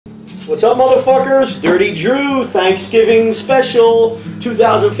What's up, motherfuckers? Dirty Drew, Thanksgiving special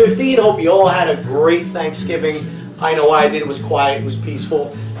 2015. Hope you all had a great Thanksgiving. I know I did. It was quiet. It was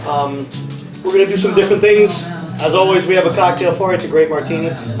peaceful. We're going to do some different things. As always, we have a cocktail for you. It's a great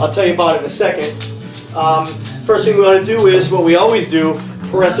martini. I'll tell you about it in a second. First thing we want to do is what we always do,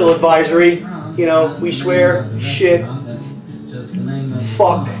 parental advisory. You know, we swear, shit,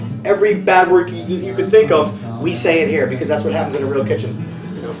 fuck, every bad word you could think of, we say it here because that's what happens in a real kitchen.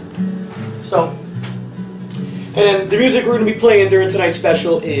 You know? So, and then the music we're going to be playing during tonight's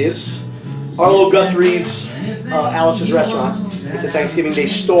special is Arlo Guthrie's Alice's Restaurant. It's a Thanksgiving Day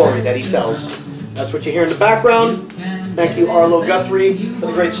story that he tells. That's what you hear in the background. Thank you, Arlo Guthrie, for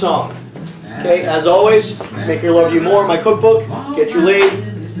the great song. Okay, as always, Make Your Love You More, my cookbook, get you laid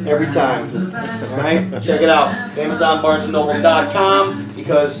every time. Alright, check it out. Amazon, BarnesandNoble.com,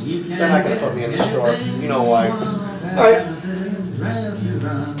 because they're not going to put me in the store. You know why. Alright.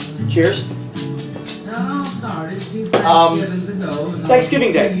 Cheers.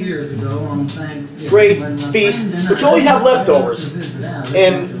 Thanksgiving Day. Great feast, but you always have leftovers.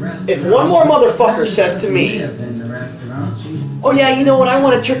 And if one more motherfucker says to me, oh yeah, you know what, I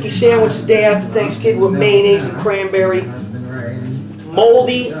want a turkey sandwich the day after Thanksgiving with mayonnaise and cranberry.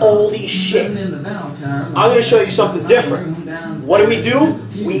 Moldy, oldie shit. I'm going to show you something different. What do?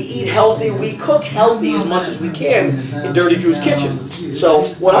 We eat healthy, we cook healthy as much as we can in Dirty Drew's kitchen. So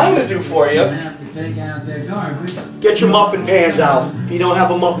what I'm going to do for you, get your muffin pans out. If you don't have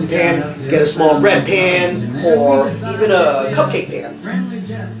a muffin pan, get a small bread pan or even a cupcake pan.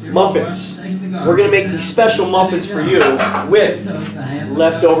 Muffins. We're going to make these special muffins for you with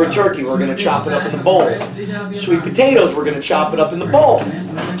leftover turkey. We're going to chop it up in the bowl. Sweet potatoes, we're going to chop it up in the bowl.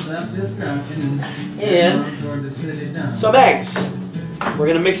 And some eggs. We're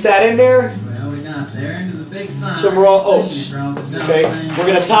going to mix that in there. Some raw oats. Okay, we're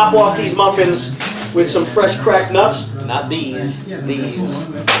going to top off these muffins with some fresh cracked nuts. Not these. These.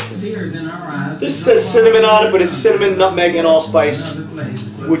 This says cinnamon on it, but it's cinnamon, nutmeg, and allspice,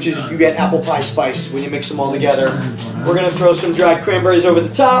 which is you get apple pie spice when you mix them all together. We're going to throw some dried cranberries over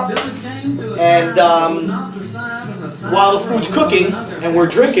the top. And while the food's cooking and we're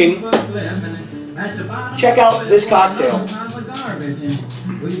drinking, check out this cocktail.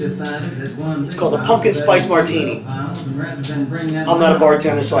 It's called the Pumpkin Spice Martini. I'm not a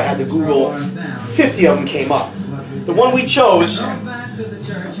bartender, so I had to Google. 50 of them came up. The one we chose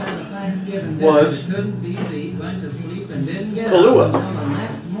was Kahlua.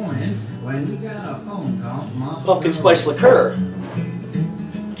 Pumpkin Spice Liqueur.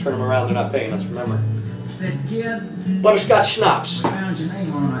 Turn them around, they're not paying us, remember. Butterscotch Schnapps.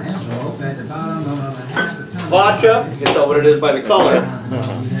 Vodka, you can tell what it is by the color.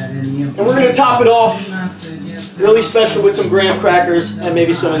 And we're going to top it off really special with some graham crackers and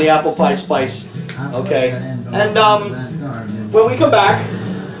maybe some of the apple pie spice. Okay. And when we come back,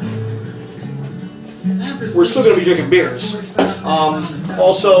 we're still going to be drinking beers.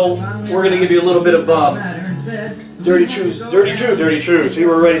 Also, we're going to give you a little bit of Dirty Drew. See,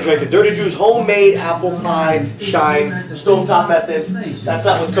 we're already drinking. Dirty Drew's homemade apple pie shine stovetop method. That's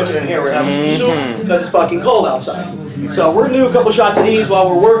not what's cooking in here. We're having some soup because it's fucking cold outside. So we're going to do a couple shots of these while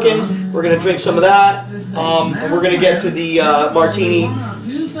we're working. We're going to drink some of that. And we're going to get to the martini.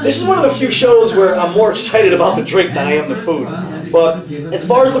 This is one of the few shows where I'm more excited about the drink than I am the food. But as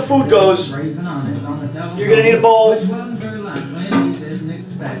far as the food goes, you're going to need a bowl.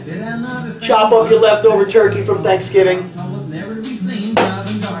 Chop up your leftover turkey from Thanksgiving.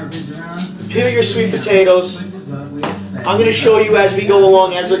 Peel your sweet potatoes. I'm going to show you as we go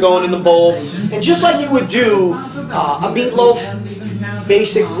along, as they're going in the bowl. And just like you would do a meatloaf,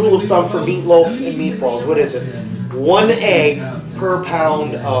 basic rule of thumb for meatloaf and meatballs, what is it? 1 egg per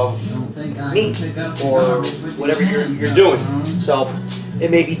pound of meat or whatever you're doing. So it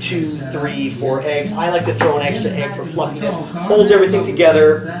may be 2, 3, 4 eggs. I like to throw an extra egg for fluffiness. Holds everything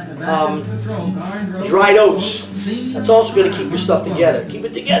together. Dried oats. That's also going to keep your stuff together. Keep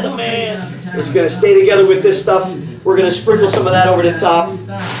it together, man. It's going to stay together with this stuff. We're going to sprinkle some of that over the top.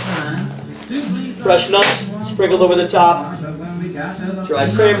 Fresh nuts sprinkled over the top.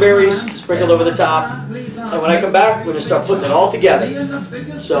 Dried cranberries sprinkled over the top. And when I come back, we're going to start putting it all together.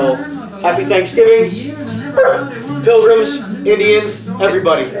 So, happy Thanksgiving. Pilgrims, Indians,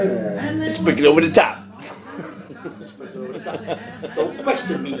 everybody. Sprinkle over the top. Don't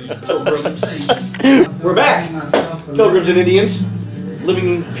question me, pilgrims. We're back. Pilgrims and Indians, living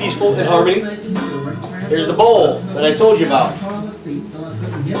in peaceful and harmony. Here's the bowl that I told you about.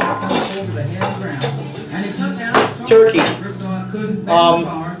 Turkey.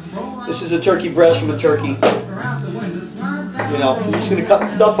 This is a turkey breast from a turkey. You know, you're just going to cut the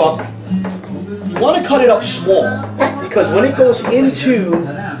stuff up. want to cut it up small because when it goes into,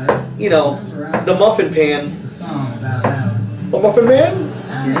 you know, the muffin pan, the muffin man,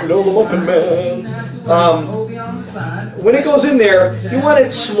 you know the muffin man. When it goes in there, you want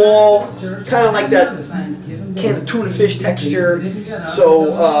it small, kind of like that can of tuna fish texture.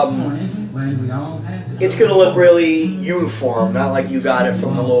 So it's going to look really uniform, not like you got it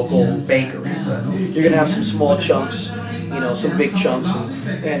from the local bakery. But you're going to have some small chunks, you know, some big chunks,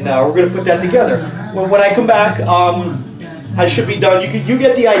 and we're going to put that together. When I come back, I should be done. You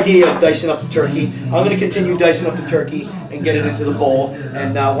get the idea of dicing up the turkey. I'm going to continue dicing up the turkey and get it into the bowl.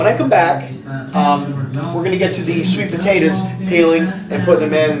 And when I come back, we're going to get to the sweet potatoes, peeling and putting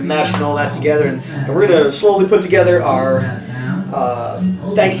them in and mashing all that together. And we're going to slowly put together our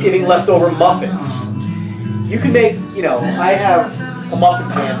Thanksgiving leftover muffins. You can make, you know, I have a muffin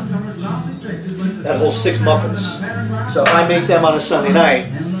pan that holds 6 muffins. So if I make them on a Sunday night,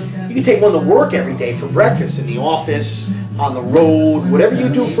 you can take one to work every day for breakfast in the office, on the road, whatever you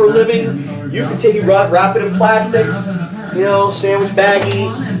do for a living. You can take it, wrap it in plastic, you know, sandwich baggie.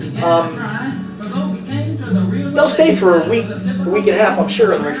 They'll stay for a week and a half, I'm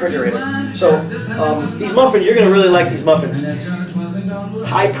sure, in the refrigerator. So these muffins, you're going to really like these muffins.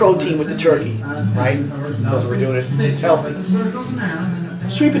 High protein with the turkey, right? Because we're doing it healthy.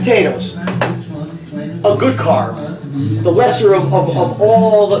 Sweet potatoes, a good carb. The lesser of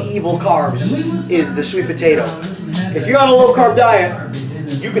all the evil carbs is the sweet potato. If you're on a low-carb diet,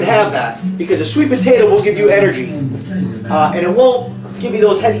 you can have that because a sweet potato will give you energy, and it won't give you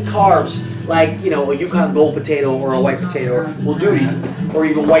those heavy carbs like, you know, a Yukon Gold potato or a white potato will do to you, or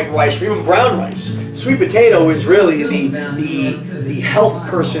even white rice or even brown rice. Sweet potato is really the health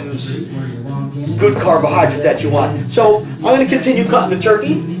person's good carbohydrate that you want. So I'm going to continue cutting the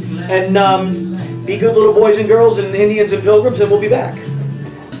turkey and be good little boys and girls and Indians and pilgrims, and we'll be back.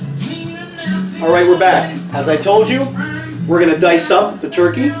 All right, we're back. As I told you, we're going to dice up the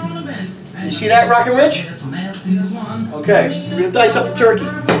turkey. You see that, Rockin' Rich? Okay, we're going to dice up the turkey.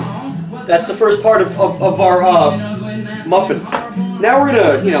 That's the first part of our muffin. Now we're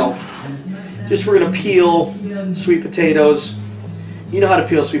going to, you know, we're going to peel sweet potatoes. You know how to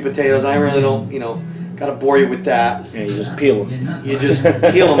peel sweet potatoes. I really don't, you know, got to bore you with that. Yeah, you just peel them. You just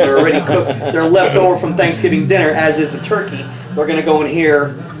peel them. They're already cooked. They're left over from Thanksgiving dinner, as is the turkey. They're going to go in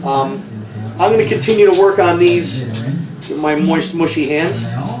here. I'm going to continue to work on these with my moist, mushy hands.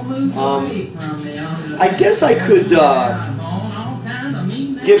 I guess I could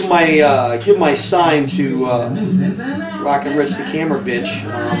give my sign to Rockin' Rich, the camera bitch,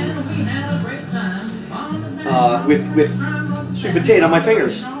 with sweet potato on my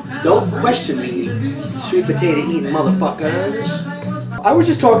fingers. Don't question me, sweet potato eating motherfuckers. I was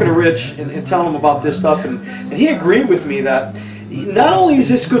just talking to Rich and telling him about this stuff, and he agreed with me that not only is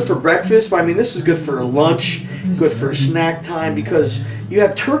this good for breakfast, but I mean this is good for lunch, good for snack time, because you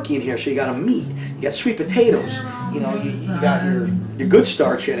have turkey in here, so you got a meat, you got sweet potatoes, you know, you got your good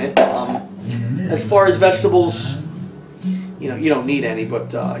starch in it. As far as vegetables, you know, you don't need any,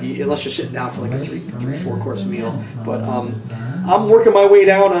 but unless you're sitting down for like a 3-4 course meal. But I'm working my way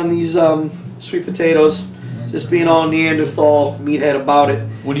down on these sweet potatoes, just being all Neanderthal meathead about it.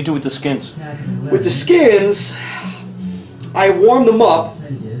 What do you do with the skins? With the skins, I warm them up.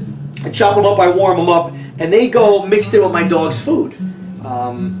 I chop them up, I warm them up, and they go mixed in with my dog's food.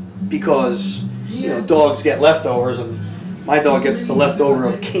 Because, you know, dogs get leftovers, and my dog gets the leftover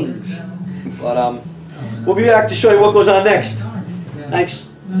of kings. But we'll be back to show you what goes on next. Thanks,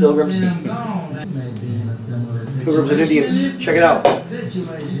 pilgrims. Pilgrims and Indians, check it out.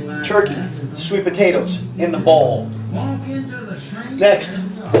 Turkey, sweet potatoes in the bowl. Next,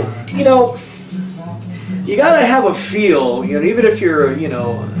 you know, you gotta have a feel, you know, even if you're, you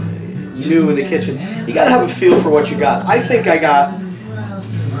know, new in the kitchen, you gotta have a feel for what you got. I think I got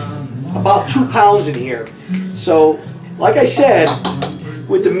about 2 pounds in here. So, like I said,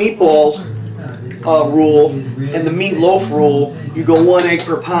 with the meatballs rule and the meatloaf rule, you go 1 egg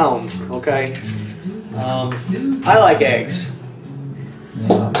per pound, okay? I like eggs.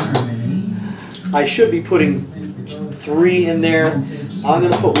 I should be putting 3 in there. I'm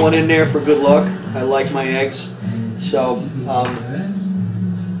going to put 1 in there for good luck. I like my eggs. So,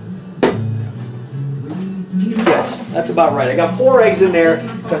 yes, that's about right. I got 4 eggs in there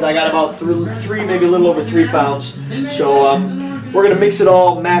because I got about 3, maybe a little over 3 pounds. So, we're going to mix it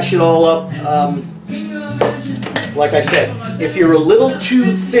all, mash it all up. Like I said, if you're a little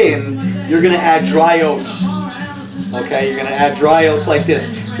too thin, you're going to add dry oats. Okay, you're going to add dry oats like this.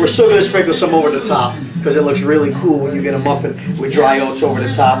 We're still going to sprinkle some over the top. because it looks really cool when you get a muffin with dry oats over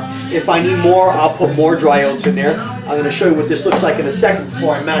the top. If I need more, I'll put more dry oats in there. I'm going to show you what this looks like in a second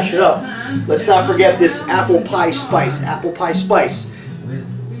before I mash it up. Let's not forget this apple pie spice. Apple pie spice,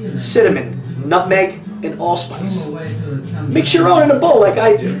 cinnamon, nutmeg, and allspice. Mix your own in a bowl like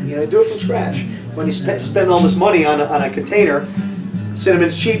I do. You know, do it from scratch. When you spend all this money on a container,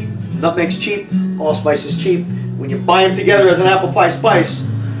 cinnamon's cheap, nutmeg's cheap, allspice is cheap. When you buy them together as an apple pie spice,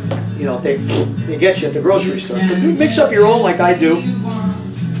 you know, they get you at the grocery store. So mix up your own like I do.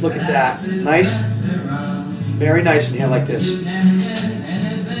 Look at that. Nice. Very nice in here like this.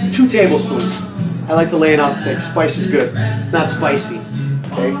 2 tablespoons. I like to lay it on thick. Spice is good. It's not spicy.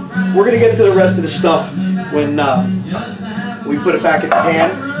 Okay. We're going to get to the rest of the stuff when we put it back in the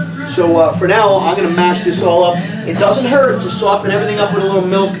pan. So for now, I'm going to mash this all up. It doesn't hurt to soften everything up with a little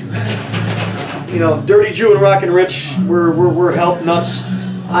milk. You know, Dirty Jew and Rockin' Rich, we're health nuts.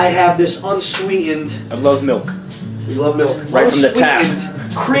 I have this unsweetened. I love milk. We love milk. Right from the tap.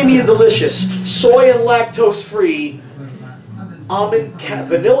 Creamy and delicious, soy and lactose free,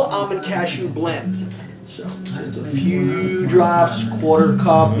 vanilla almond cashew blend. So just a few drops, quarter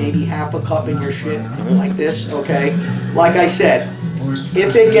cup, maybe half a cup in your shit, like this. Okay. Like I said,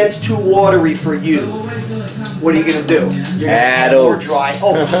 if it gets too watery for you, what are you gonna do? You're gonna add more dry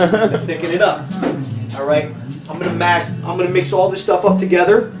oats to thicken it up. All right. I'm gonna mix all this stuff up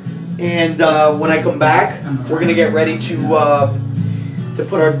together, and when I come back, we're gonna get ready to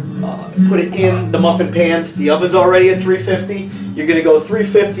put it in the muffin pans. The oven's already at 350. You're gonna go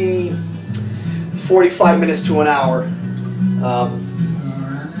 350, 45 minutes to an hour.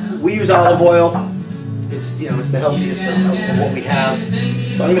 We use olive oil. It's it's the healthiest of what we have.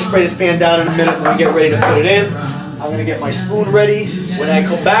 So I'm gonna spray this pan down in a minute when we get ready to put it in. I'm gonna get my spoon ready. When I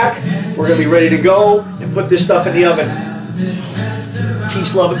come back, we're gonna be ready to go and put this stuff in the oven.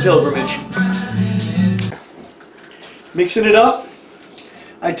 Peace, love, and pilgrimage. Mixing it up.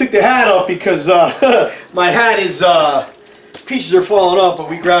 I took the hat off because my hat is pieces are falling off, but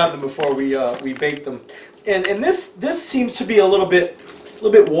we grabbed them before we baked them. And this seems to be a little bit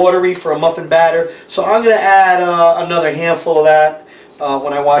watery for a muffin batter. So I'm gonna add another handful of that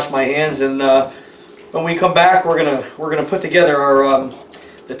when I wash my hands. And when we come back, we're gonna put together our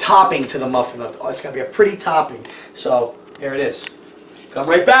the topping to the muffin. Oh, it's gonna be a pretty topping. So here it is. Come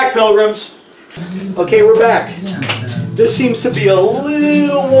right back, pilgrims. Okay, we're back. This seems to be a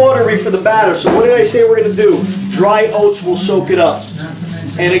little watery for the batter. So what did I say we're gonna do? Dry oats will soak it up.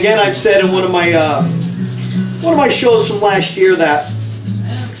 And again, I've said in one of my shows from last year that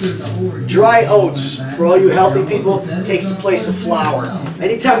dry oats, for all you healthy people, takes the place of flour.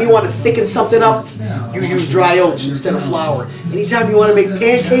 Anytime you want to thicken something up, you use dry oats instead of flour. Anytime you want to make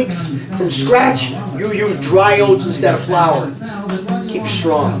pancakes from scratch, you use dry oats instead of flour. Keep you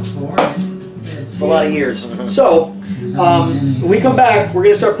strong for a lot of years. So, when we come back, we're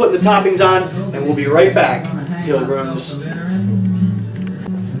going to start putting the toppings on, and we'll be right back, pilgrims.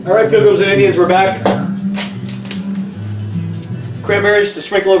 All right, pilgrims and Indians, we're back. Cranberries to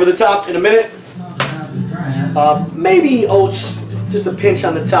sprinkle over the top in a minute. Maybe oats, just a pinch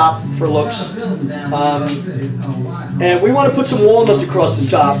on the top for looks. And we want to put some walnuts across the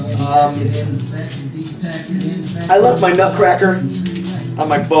top. I left my nutcracker on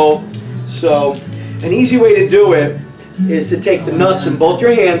my bowl, so an easy way to do it is to take the nuts in both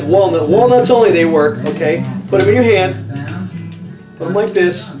your hands. Walnuts only, they work. Okay, put them in your hand. Put them like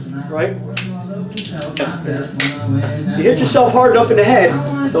this, right? You hit yourself hard enough in the head,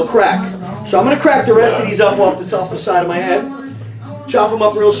 they'll crack. So I'm going to crack the rest of these up off the side of my head. Chop them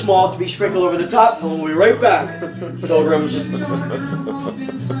up real small to be sprinkled over the top, and we'll be right back, pilgrims.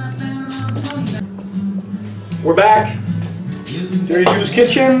 We're back. Dirty Jew's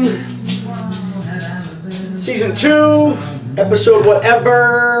Kitchen. Season 2, episode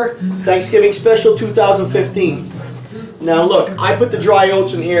whatever, Thanksgiving special 2015. Now look, I put the dry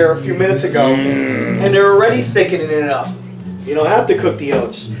oats in here a few minutes ago, and they're already thickening it up. You don't have to cook the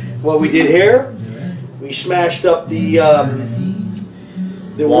oats. What we did here, we smashed up the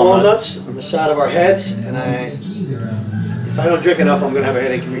walnuts on the side of our heads, and if I don't drink enough, I'm going to have a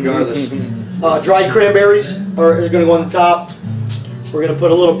headache regardless. Dried cranberries are going to go on the top. We're going to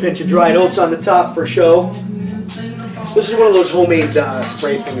put a little pinch of dried oats on the top for show. This is one of those homemade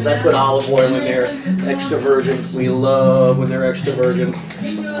spray things. I put olive oil in there, extra virgin. We love when they're extra virgin.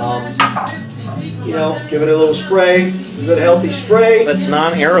 You know, give it a little spray, a good healthy spray. That's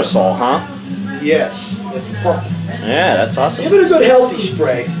non-aerosol, huh? Yes, it's perfect. Yeah, that's awesome. Give it a good healthy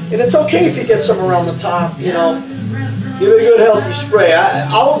spray, and it's okay if you get some around the top. You know, give it a good healthy spray.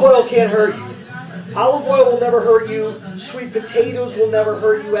 Olive oil can't hurt you. Olive oil will never hurt you. Sweet potatoes will never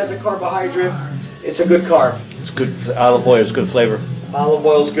hurt you as a carbohydrate. It's a good carb. It's good. Olive oil is good flavor. Olive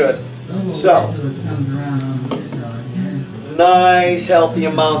oil's good. So, nice healthy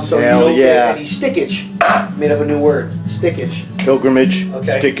amount so you don't get any stickage. Made up a new word. Stickage. Pilgrimage.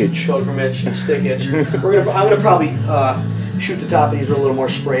 Okay. Stickage. Pilgrimage. Stickage. I'm gonna probably shoot the top of these with a little more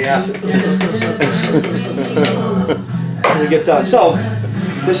spray after. When we get done. So,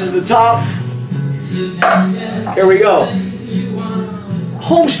 this is the top. Here we go.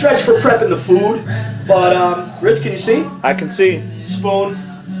 Home stretch for prepping the food. But, Rich, can you see? I can see. Spoon.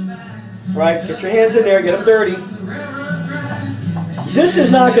 Right, get your hands in there, get them dirty. This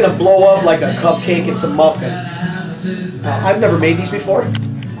is not going to blow up like a cupcake, it's a muffin. I've never made these before.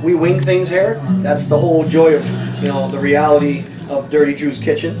 We wing things here. That's the whole joy of, you know, the reality of Dirty Drew's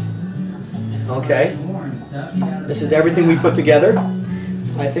kitchen. Okay. This is everything we put together.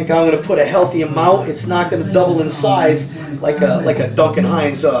 I think I'm going to put a healthy amount. It's not going to double in size like a Duncan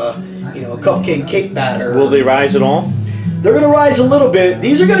Hines, you know, cupcake cake batter. Will they rise at all? They're going to rise a little bit.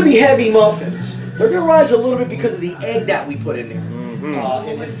 These are going to be heavy muffins. They're going to rise a little bit because of the egg that we put in there.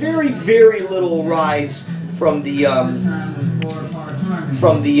 And a very, very little rise from the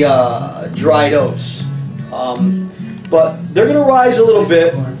dried oats. But they're going to rise a little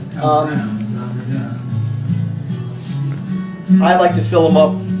bit. I like to fill them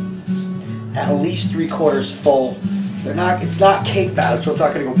up at least 3/4 full. They're not. It's not cake batter, so it's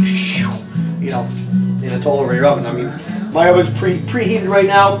not going to go, you know, and it's all over your oven. I mean, my oven's preheated right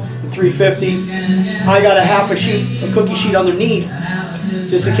now at 350. I got a half a cookie sheet underneath,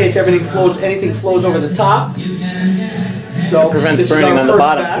 just in case anything flows over the top. So Prevents burning on the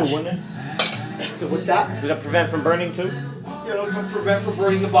bottom too, wouldn't it? What's that? Does that prevent from burning too? Yeah, it'll prevent from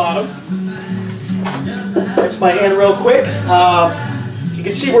burning the bottom. Rinse my hand real quick. You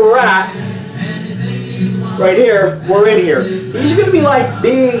can see where we're at. Right here, we're in here. These are going to be like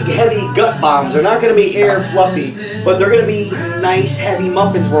big, heavy gut bombs. They're not going to be air fluffy, but they're going to be nice, heavy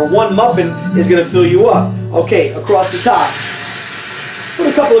muffins where one muffin is going to fill you up. Okay, across the top. Put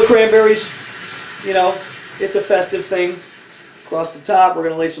a couple of cranberries. You know, it's a festive thing. Across the top, we're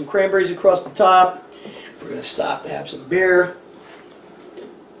going to lay some cranberries across the top. We're going to stop to have some beer.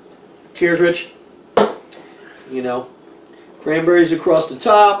 Cheers, Rich. You know, cranberries across the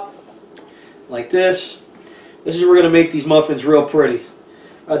top, like this. This is where we're going to make these muffins real pretty.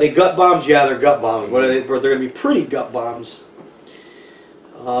 Are they gut bombs? Yeah, they're gut bombs. What are they? They're going to be pretty gut bombs.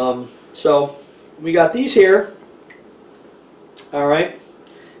 So, we got these here. All right.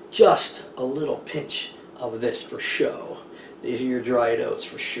 Just a little pinch of this for show. These are your dried oats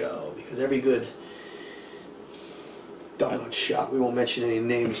for show, because every good donut shop, we won't mention any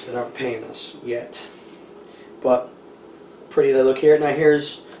names that aren't paying us yet, but pretty they look here. Now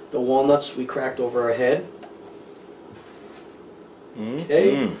here's the walnuts we cracked over our head.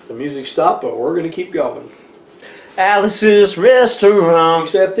 Okay, the music stopped, but we're going to keep going. Alice's Restaurant.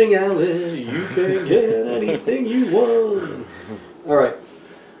 Accepting Alice, you can get anything you want. All right,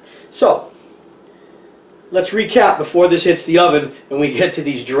 so let's recap before this hits the oven and we get to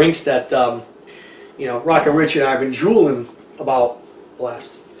these drinks that you know, Rockin' Rich and I have been drooling about the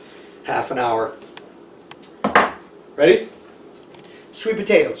last half an hour. Ready? Sweet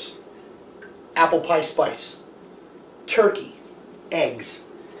potatoes, apple pie spice, turkey, eggs,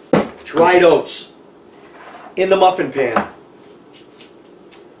 dried oats in the muffin pan.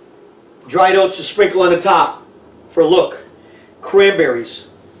 Dried oats to sprinkle on the top for look. Cranberries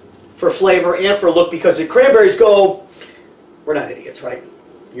for flavor and for look, because the cranberries go, we're not idiots, right?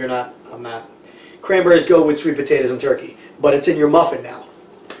 You're not, I'm not. Cranberries go with sweet potatoes and turkey, but it's in your muffin now.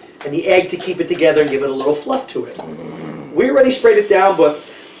 And the egg to keep it together and give it a little fluff to it. We already sprayed it down, but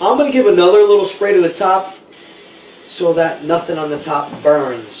I'm going to give another little spray to the top so that nothing on the top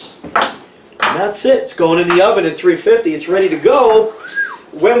burns. And that's it. It's going in the oven at 350. It's ready to go.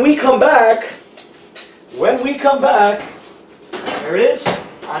 When we come back, there it is,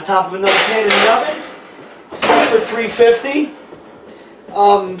 on top of another pan in the oven, set for 350.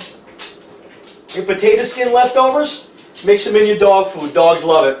 Your potato skin leftovers, mix them in your dog food. Dogs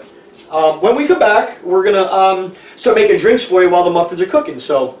love it. When we come back, we're going to start making drinks for you while the muffins are cooking.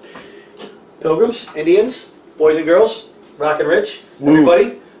 So, Pilgrims, Indians, boys and girls, Rockin' Rich,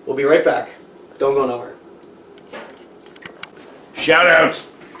 everybody, we'll be right back. Don't go nowhere. Shout-outs.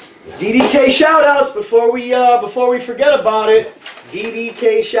 DDK shout-outs before we forget about it.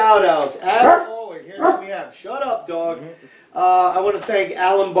 DDK shout-outs. As always, here's what we have. Shut up, dog. I want to thank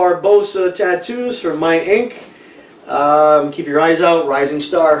Alan Barbosa Tattoos for my ink. Keep your eyes out, Rising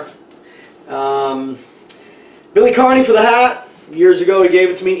Star. Billy Carney for the hat. Years ago he gave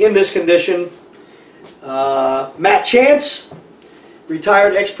it to me in this condition. Matt Chance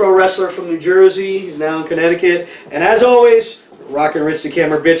retired ex-pro wrestler from New Jersey. He's now in Connecticut. And as always, rockin' Rich the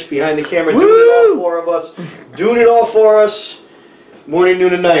camera bitch behind the camera, doing it all for us. Doing it all for us, morning,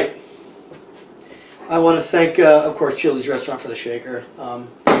 noon, and night. I want to thank, of course, Chili's Restaurant for the shaker.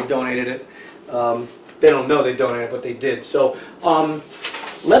 They donated it. They don't know they donated it, but they did. So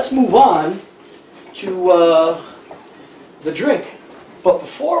let's move on to the drink. But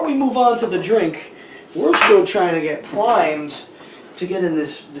before we move on to the drink, we're still trying to get primed to get in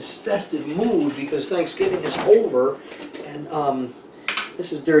this festive mood because Thanksgiving is over. And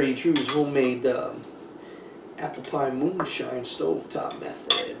this is Dirty Drew's homemade apple pie moonshine stovetop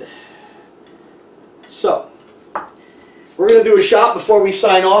method. So, we're going to do a shot before we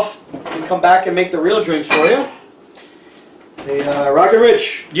sign off and come back and make the real drinks for you. Hey, Rockin'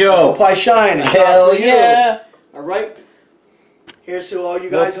 Rich. Yo. Apple pie shine. A shot Hell for you. yeah. All right. Here's to all you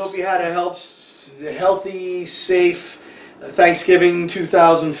guys. Hope you had a healthy, safe Thanksgiving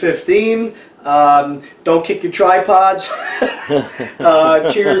 2015. Don't kick your tripods.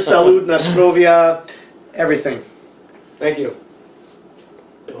 Cheers, salud, Nostrovia, everything. Thank you.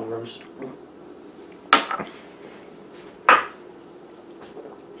 Pilgrims.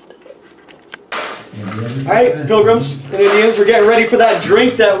 Alright, Pilgrims and Indians, we're getting ready for that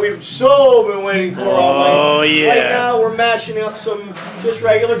drink that we've so been waiting for all night. Oh, yeah. Right now, we're mashing up some just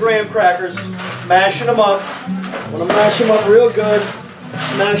regular graham crackers. Mashing them up. I'm going to mash them up real good.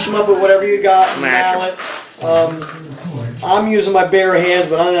 Smash them up with whatever you got. Mallet. I'm using my bare hands,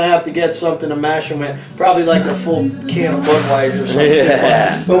 but I'm going to have to get something to mash them with. Probably like a full can of Budweiser or something.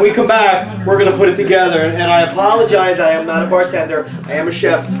 Yeah. When we come back, we're going to put it together. And I apologize, I am not a bartender. I am a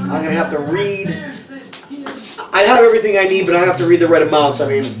chef. I'm going to have to read. I have everything I need, but I have to read the right amounts. I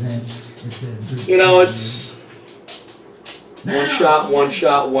mean, you know, it's one shot, one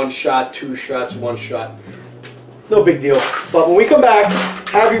shot, one shot, two shots, one shot. No big deal. But when we come back,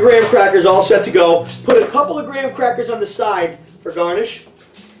 have your graham crackers all set to go. Put a couple of graham crackers on the side for garnish.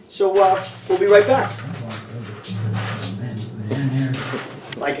 So we'll be right back.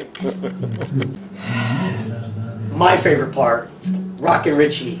 Like it. My favorite part, Rockin'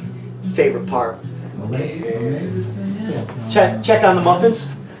 Richie, favorite part. Check on the muffins.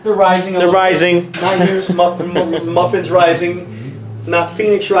 They're rising. They're rising. Not yours. Muffins rising. Not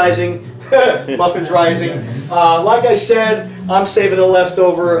Phoenix rising. Muffins rising. Like I said, I'm saving the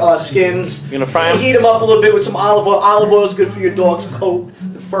leftover skins. You're gonna fry them? Heat them up a little bit with some olive oil. Olive oil is good for your dog's coat.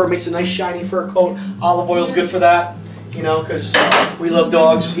 The fur makes a nice shiny fur coat. Olive oil is good for that. You know, because we love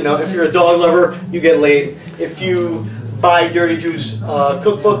dogs. You know, if you're a dog lover, you get laid. If you buy Dirty Drew's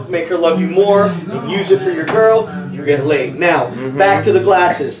cookbook, Make Her Love You More, and use it for your girl, you get laid. Now, back to the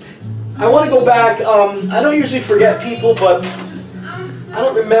glasses. I want to go back. I don't usually forget people, but I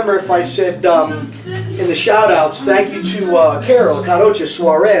don't remember if I said in the shout-outs, thank you to Carol Carocha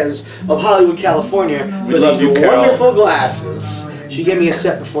Suarez of Hollywood, California, for these wonderful glasses. She gave me a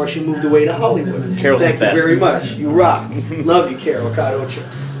set before she moved away to Hollywood. Carol's thank the you best. very much. You rock. Love you, Carol Carocha.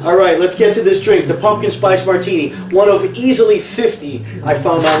 All right, let's get to this drink, the Pumpkin Spice Martini, one of easily 50 I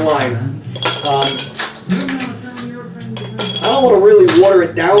found online. I don't want to really water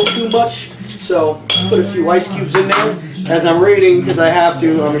it down too much, so put a few ice cubes in there as I'm reading, because I have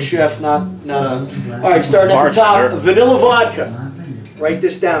to. I'm a chef, not a... All right, starting at the top, vanilla vodka. Write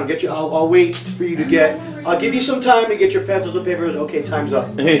this down. Get your. I'll wait for you to get... I'll give you some time to get your pencils and papers. Okay, time's up.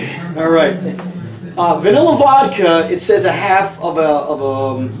 All right. Vanilla vodka, it says a half of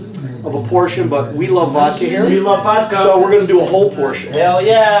a portion, but we love vodka here. We love vodka. So we're going to do a whole portion. Hell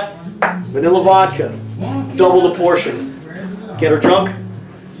yeah. Vanilla vodka. Double the portion. Get her drunk.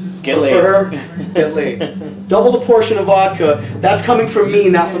 Get laid. For her, get laid. Double the portion of vodka. That's coming from me,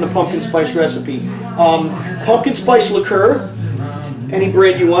 not from the pumpkin spice recipe. Pumpkin spice liqueur. Any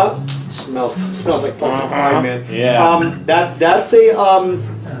brand you want. Smells like pumpkin pie, man. Yeah. That's a...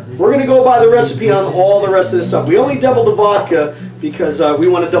 we're going to go by the recipe on all the rest of this stuff. We only double the vodka because we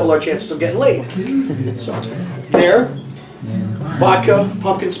want to double our chances of getting laid. So, there. Vodka,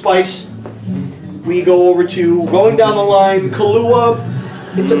 pumpkin spice. We go over to, going down the line, Kahlua.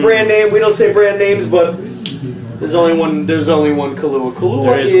 It's a brand name. We don't say brand names, but there's only one Kahlua.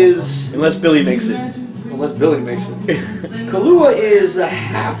 Kahlua is... Unless Billy makes it. Unless Billy makes it. Kahlua is a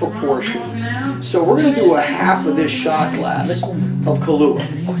half a portion. So we're going to do a half of this shot glass of Kahlua.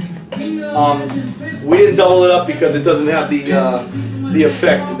 We didn't double it up because it doesn't have the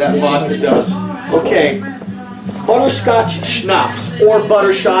effect that vodka does. Okay, butterscotch schnapps or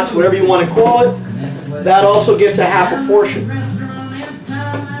butter shots, whatever you want to call it. That also gets a half a portion.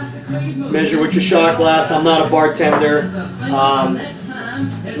 Measure with your shot glass. I'm not a bartender.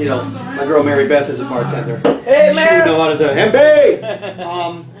 you know, my girl Mary Beth is a bartender. Hey, She man. would know how to do it. Hembe!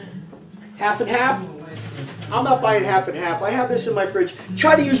 Half and half. I'm not buying half and half. I have this in my fridge.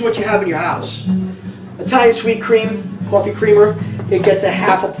 Try to use what you have in your house. Italian sweet cream, coffee creamer, it gets a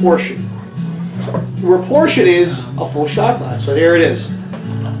half a portion. Where a portion is a full shot glass. So there it is.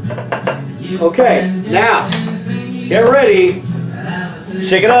 Okay, now, get ready.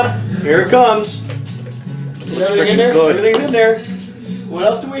 Shake it up. Here it comes. Is everything in there? Good. Everything's in there. What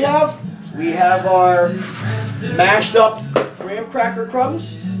else do we have? We have our mashed up graham cracker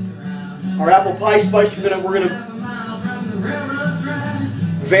crumbs. Our apple pie spice. We're gonna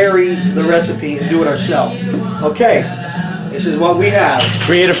vary the recipe and do it ourselves. Okay, this is what we have.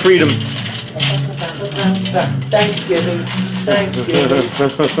 Creative freedom. Thanksgiving. Thanksgiving.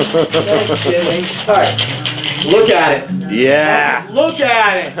 Thanksgiving. All right, look at it. Yeah. Look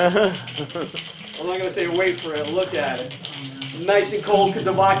at it. I'm not gonna say wait for it. Look at it. Nice and cold because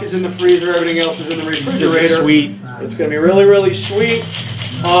the vodka's in the freezer. Everything else is in the refrigerator. This is sweet. It's gonna be really, really sweet.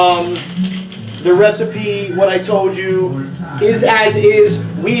 The recipe, what I told you, is as is.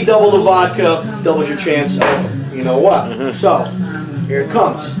 We double the vodka, doubles your chance of you know what. So here it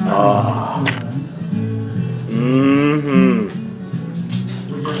comes. Oh. Mm-hmm.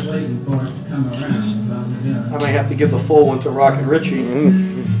 I might have to give the full one to Rock and Richie.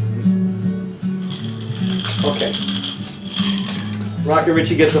 Okay. Rock and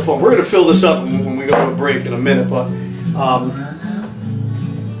Richie gets the full. We're gonna fill this up when we go to a break in a minute, but I'm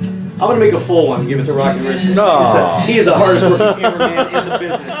gonna make a full one and give it to Rock and Richie. He is the hardest working cameraman in the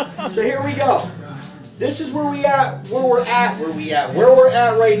business. So here we go. This is where we're at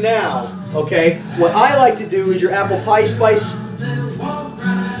right now. Okay. What I like to do is your apple pie spice.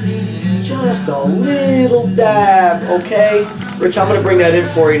 Just a little dab, okay? Rich, I'm gonna bring that in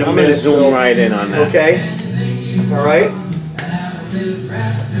for you in a minute. I'm gonna zoom right in on that. Okay. All right.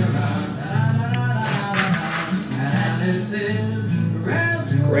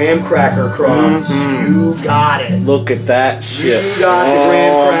 Graham cracker crumbs. You got it. Look at that shit. You got the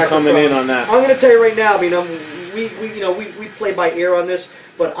graham cracker I'm coming crumbs. in on that. I'm gonna tell you right now. I mean, we play by ear on this,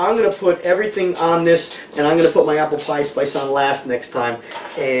 but I'm gonna put everything on this, and I'm gonna put my apple pie spice on last next time.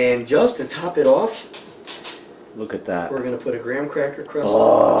 And just to top it off, Look at that. we're gonna put a graham cracker crust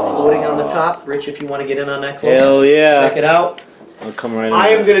floating on the top. Rich, if you want to get in on that close, Hell yeah. check it out. I'll come right in. I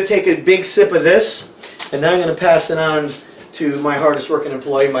am gonna take a big sip of this, and then I'm gonna pass it on to my hardest working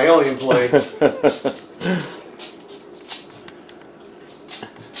employee, my only employee.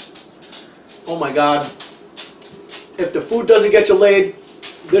 Oh my God. If the food doesn't get you laid,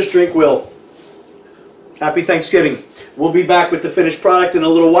 this drink will. Happy Thanksgiving. We'll be back with the finished product in a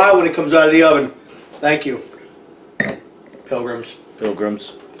little while when it comes out of the oven. Thank you. Pilgrims.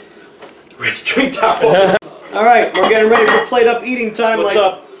 Pilgrims. Rich, drink that full. All right, we're getting ready for plate up eating time. What's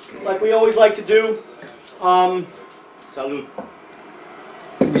up? Like we always like to do. Salud.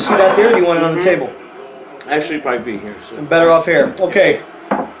 Can you see that there? Or do you want it on the table? Actually, probably be here. So. I'm better off here. Okay.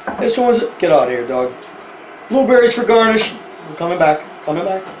 This one's... Get out of here, dog. Blueberries for garnish. I'm coming back. Coming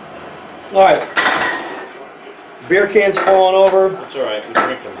back. Alright. Beer cans falling over. That's alright. We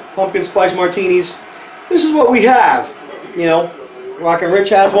drink them. Pumpkin spice martinis. This is what we have. You know, Rock and Rich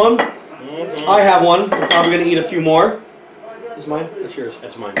has one. I have one. I'm probably going to eat a few more. Is mine? That's yours.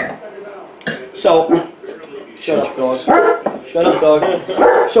 That's mine. So... Shut up, dog. Shut up, dog.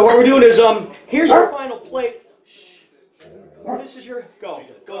 So what we're doing is, here's your final plate. This is your... Go.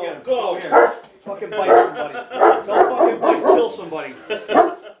 Go get him. Go. Here. Fucking bite somebody. Don't fucking bite, kill somebody.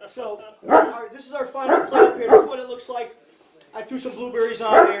 So, this is our final plate up here. This is what it looks like. I threw some blueberries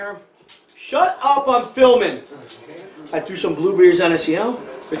on there. Shut up, I'm filming. I threw some blueberries on it. See how?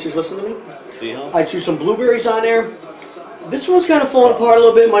 Rich is listening to me? See how? I threw some blueberries on there. This one's kind of falling apart a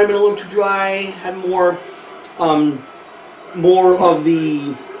little bit. Might have been a little too dry. Had more of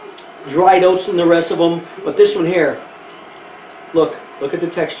the dried oats than the rest of them. But this one here, look at the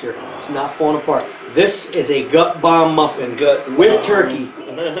texture. It's not falling apart. This is a gut bomb muffin with turkey,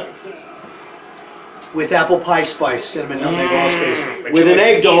 with apple pie spice, cinnamon, nutmeg, allspice, with an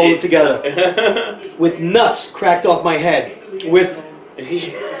egg to hold it together, with nuts cracked off my head, with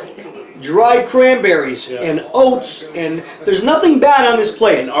dried cranberries and oats, and there's nothing bad on this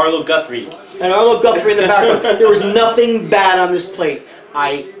plate. And Arlo Guthrie. And Arlo Guthrie in the background. There was nothing bad on this plate.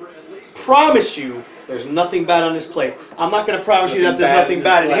 I promise you, there's nothing bad on this plate. I'm not going to promise you that there's nothing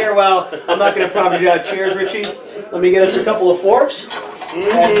bad in here. Well, I'm not going to promise you that. Cheers, Richie. Let me get us a couple of forks.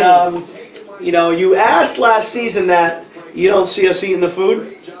 And, you know, you asked last season that you don't see us eating the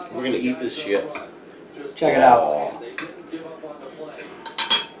food. We're going to eat this shit. Check it out.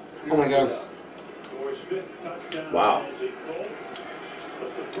 Oh, my God. Wow.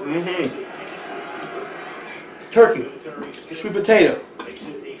 Turkey, sweet potato,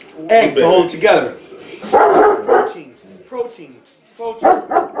 egg to hold it together. Protein, protein, protein. Good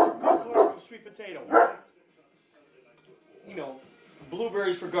carb for sweet potato. You know,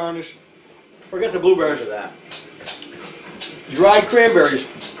 blueberries for garnish. Forget the blueberries for that. Dried cranberries.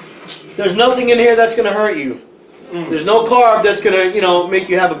 There's nothing in here that's gonna hurt you. There's no carb that's gonna, you know, make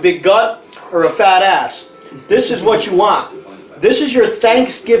you have a big gut or a fat ass. This is what you want. This is your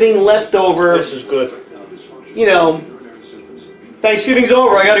Thanksgiving leftover. This is good. You know, Thanksgiving's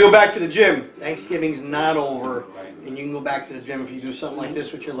over. I got to go back to the gym. Thanksgiving's not over, and you can go back to the gym if you do something like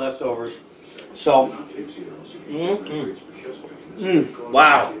this with your leftovers. So,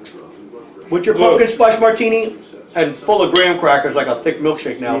 Wow. with your pumpkin spice martini and full of graham crackers, like a thick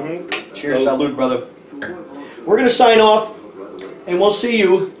milkshake now. Cheers, salute, brother. We're gonna sign off, and we'll see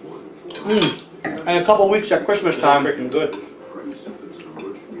you in a couple weeks at Christmas time. Freaking good.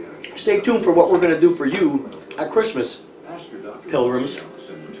 Stay tuned for what we're gonna do for you at Christmas, pilgrims.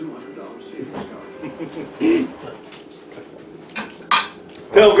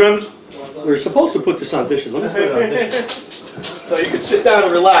 Pilgrims. We were supposed to put this on dishes. Let me put it on dishes. So you can sit down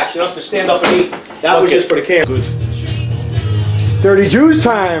and relax. You don't have to stand up and eat. That was just for the camera. Good. Dirty Jews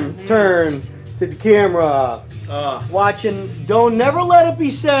time. Turn to the camera. Watching. Don't never let it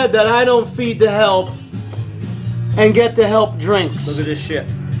be said that I don't feed the help and get the help drinks. Look at this shit.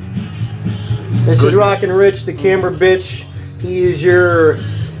 This is Rockin' Rich, the camera bitch. He is your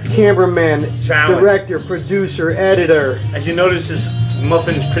cameraman, director, producer, editor. As you notice, this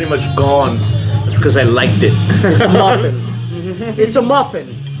muffin's pretty much gone. That's because I liked it. It's a muffin. It's a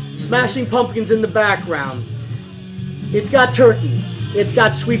muffin. Smashing pumpkins in the background. It's got turkey. It's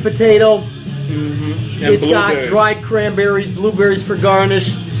got sweet potato. It's got dried cranberries, blueberries for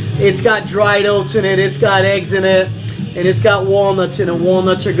garnish. It's got dried oats in it. It's got eggs in it. And it's got walnuts in it.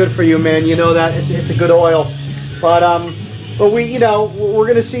 Walnuts are good for you, man. You know that. It's a good oil. But we, you know, we're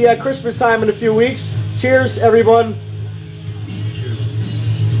going to see you at Christmas time in a few weeks. Cheers, everyone.